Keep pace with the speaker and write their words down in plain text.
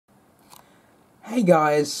Hey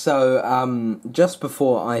guys, so just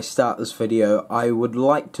before I start this video, I would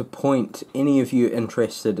like to point any of you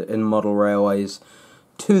interested in model railways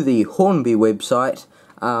to the Hornby website.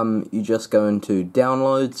 You just go into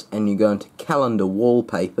downloads and you go into calendar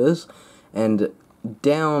wallpapers, and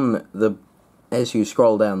as you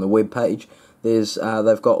scroll down the web page, there's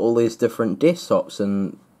they've got all these different desktops,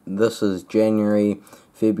 and this is January,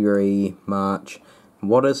 February, March,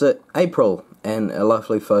 what is it? April, and a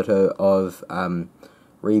lovely photo of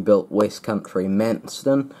rebuilt West Country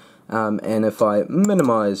Manston. And if I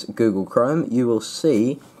minimise Google Chrome, you will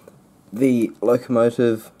see the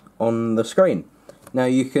locomotive on the screen. Now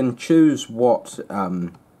you can choose what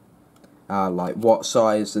what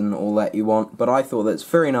size and all that you want, but I thought that's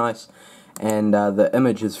very nice, and the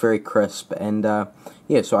image is very crisp, and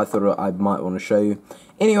yeah, so I thought I might want to show you.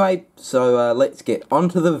 Anyway, so let's get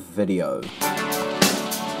onto the video.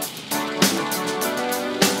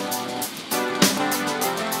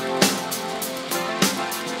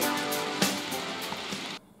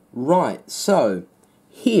 Right, so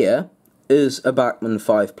here is a Bachmann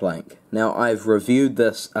 5-plank. Now, I've reviewed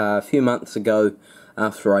this a few months ago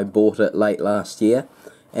after I bought it late last year,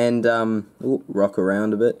 and rock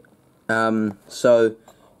around a bit. So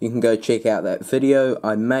you can go check out that video.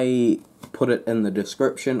 I may put it in the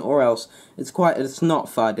description, or else it's not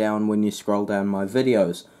far down when you scroll down my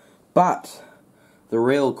videos. But the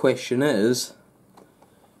real question is,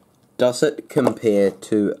 does it compare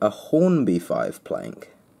to a Hornby 5-plank?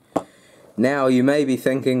 Now, you may be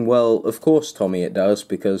thinking, well, of course, Tommy, it does,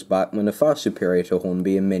 because Bachmann are far superior to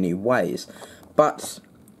Hornby in many ways. But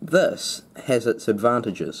this has its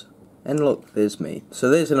advantages. And look, there's me. So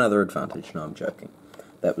there's another advantage. No, I'm joking.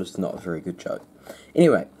 That was not a very good joke.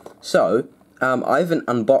 Anyway, so I haven't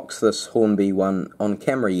unboxed this Hornby one on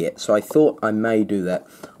camera yet, so I thought I may do that.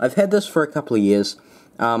 I've had this for a couple of years.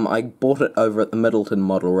 I bought it over at the Middleton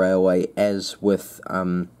Model Railway, as with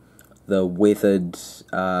the weathered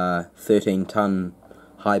 13-ton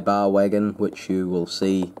high bar wagon, which you will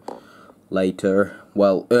see later,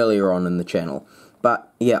 well, earlier on in the channel.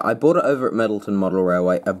 But yeah, I bought it over at Middleton Model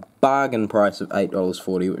Railway, a bargain price of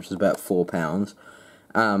 $8.40, which is about £4.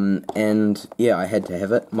 And yeah, I had to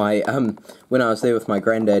have it. When I was there with my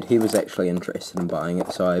granddad, he was actually interested in buying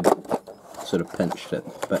it, so I sort of pinched it.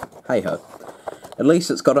 But hey ho, at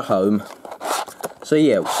least it's got a home. So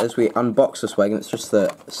yeah, as we unbox this wagon, it's just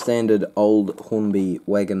the standard old Hornby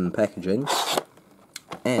wagon packaging,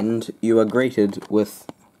 and you are greeted with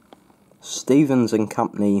Stevens and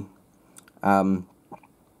Company a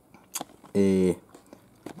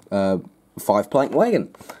 5-plank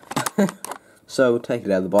wagon. So we'll take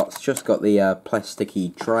it out of the box. Just got the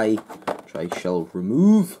plasticky tray shall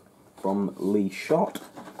remove from Lee Shot,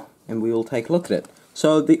 and we will take a look at it.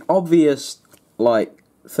 So the obvious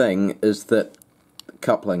thing is that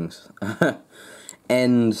couplings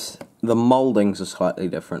and the mouldings are slightly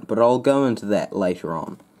different, but I'll go into that later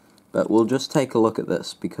on. But we'll just take a look at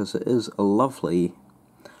this, because it is a lovely,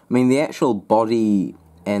 I mean, the actual body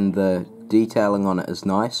and the detailing on it is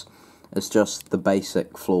nice. It's just the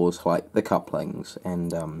basic flaws like the couplings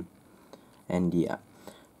and yeah.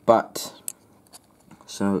 But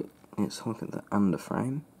so let's look at the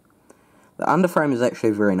underframe. The underframe is actually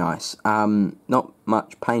very nice. Not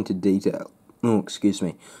much painted detail. Oh, excuse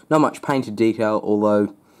me. Not much painted detail,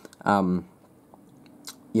 although,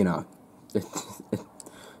 you know, it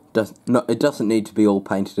doesn't need to be all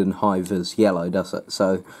painted in high-vis yellow, does it?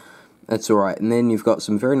 So, it's alright. And then you've got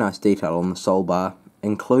some very nice detail on the sole bar,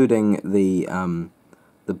 including the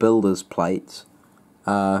builder's plates,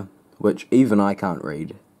 which even I can't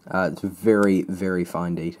read. It's very, very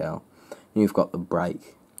fine detail. And you've got the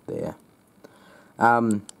brake there.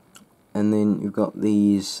 And then you've got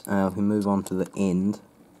these, if we move on to the end,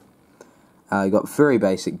 you've got very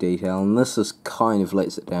basic detail, and this is kind of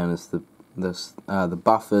lets it down as the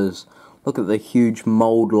buffers. Look at the huge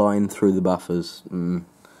mould line through the buffers.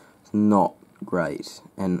 It's not great,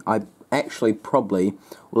 and I actually probably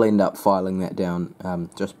will end up filing that down,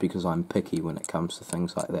 just because I'm picky when it comes to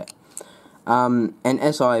things like that. And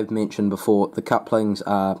as I've mentioned before, the couplings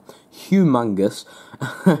are humongous.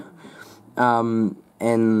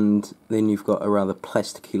 And then you've got a rather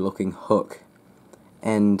plasticky looking hook,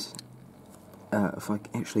 and if I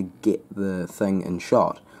actually get the thing in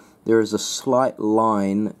shot, there is a slight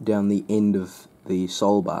line down the end of the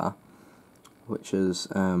sole bar, which is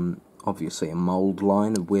obviously a mould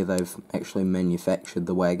line of where they've actually manufactured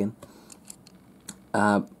the wagon.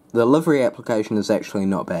 The livery application is actually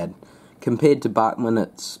not bad. Compared to Bachmann,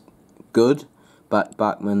 it's good, but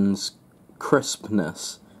Bachmann's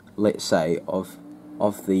crispness, let's say, of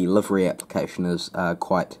the livery application is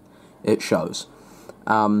it shows.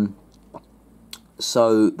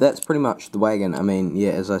 So that's pretty much the wagon. I mean,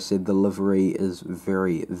 yeah, as I said, the livery is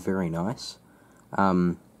very, very nice.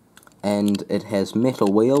 And it has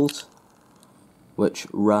metal wheels, which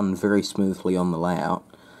run very smoothly on the layout.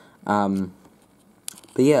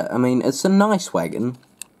 But yeah, I mean, it's a nice wagon,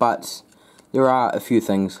 but there are a few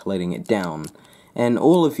things letting it down. And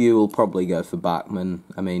all of you will probably go for Bachmann.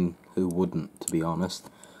 I mean, who wouldn't, to be honest.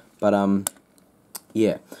 But,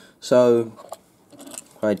 yeah. So,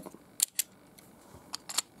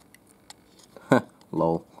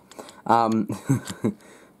 lol.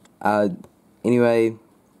 Anyway,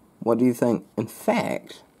 what do you think? In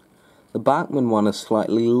fact, the Bachmann one is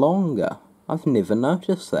slightly longer. I've never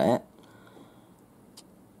noticed that.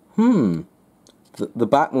 The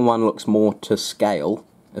Bachmann one looks more to scale,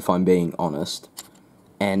 if I'm being honest.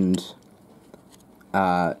 And,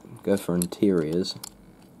 go for interiors.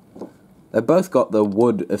 They've both got the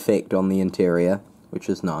wood effect on the interior, which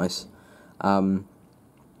is nice.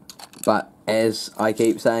 But, as I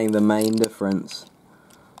keep saying, the main difference,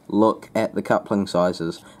 look at the coupling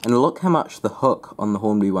sizes. And look how much the hook on the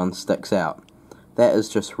Hornby one sticks out. That is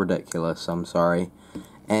just ridiculous, I'm sorry.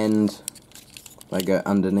 And, if I go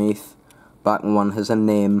underneath, Bachmann one has a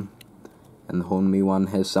NEM, and the Hornby one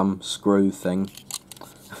has some screw thing.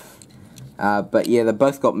 But yeah, they've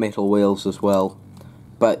both got metal wheels as well.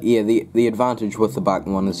 But yeah, the advantage with the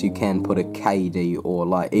Bachmann one is you can put a KD or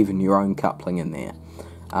like even your own coupling in there.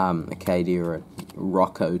 A KD or a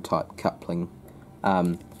Rocco type coupling.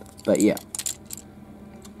 But yeah,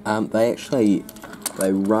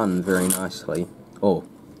 they run very nicely. Oh,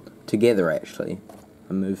 together actually.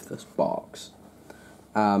 I move this box.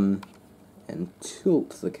 And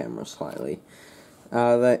tilt the camera slightly.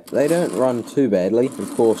 They don't run too badly.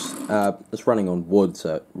 Of course, it's running on wood,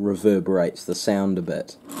 so it reverberates the sound a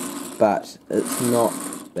bit. But it's not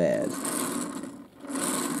bad.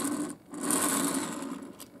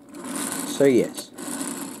 So yes,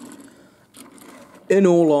 in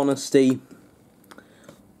all honesty,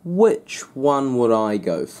 which one would I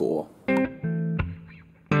go for?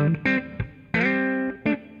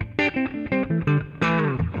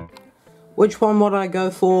 Which one would I go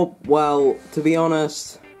for? Well, to be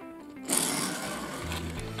honest,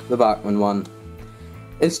 the Bachmann one.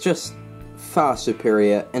 It's just far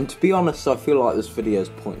superior, and to be honest, I feel like this video is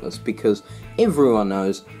pointless because everyone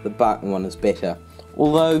knows the Bachmann one is better.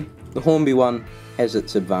 Although the Hornby one has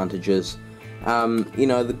its advantages. You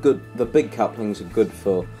know, the big couplings are good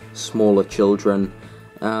for smaller children,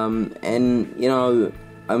 and you know,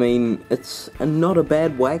 I mean, it's not a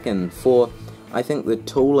bad wagon for. I think the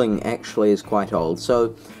tooling actually is quite old,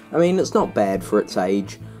 so I mean, it's not bad for its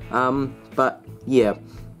age. But yeah,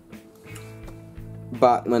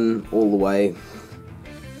 Bachmann all the way.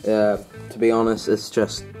 To be honest, it's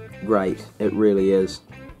just great. It really is.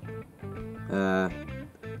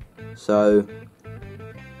 So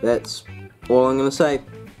that's all I'm gonna say.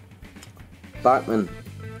 Bachmann.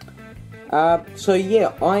 So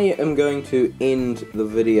yeah, I am going to end the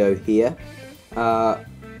video here.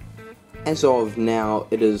 As of now,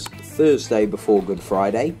 it is Thursday before Good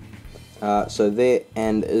Friday. So there,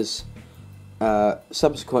 and is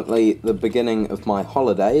subsequently the beginning of my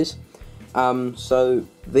holidays. So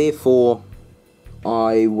therefore,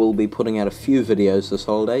 I will be putting out a few videos this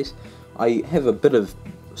holidays. I have a bit of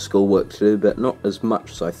schoolwork to do, but not as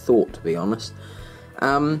much as I thought, to be honest.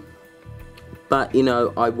 But, you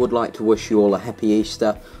know, I would like to wish you all a happy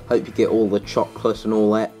Easter. Hope you get all the chocolate and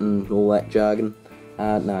all that jargon.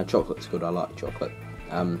 No, chocolate's good, I like chocolate.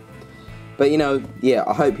 But, you know, yeah,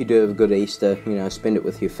 I hope you do have a good Easter. You know, spend it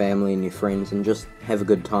with your family and your friends and just have a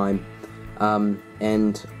good time.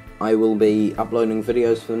 And I will be uploading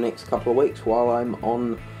videos for the next couple of weeks while I'm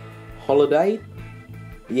on holiday.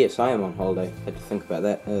 Yes, I am on holiday. I had to think about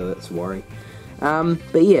that. Oh, that's a worry.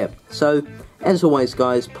 But yeah, so as always,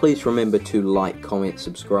 guys, please remember to like, comment,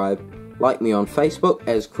 subscribe. Like me on Facebook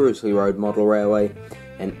as Cruisley Road Model Railway.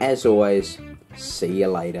 And as always, see you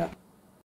later.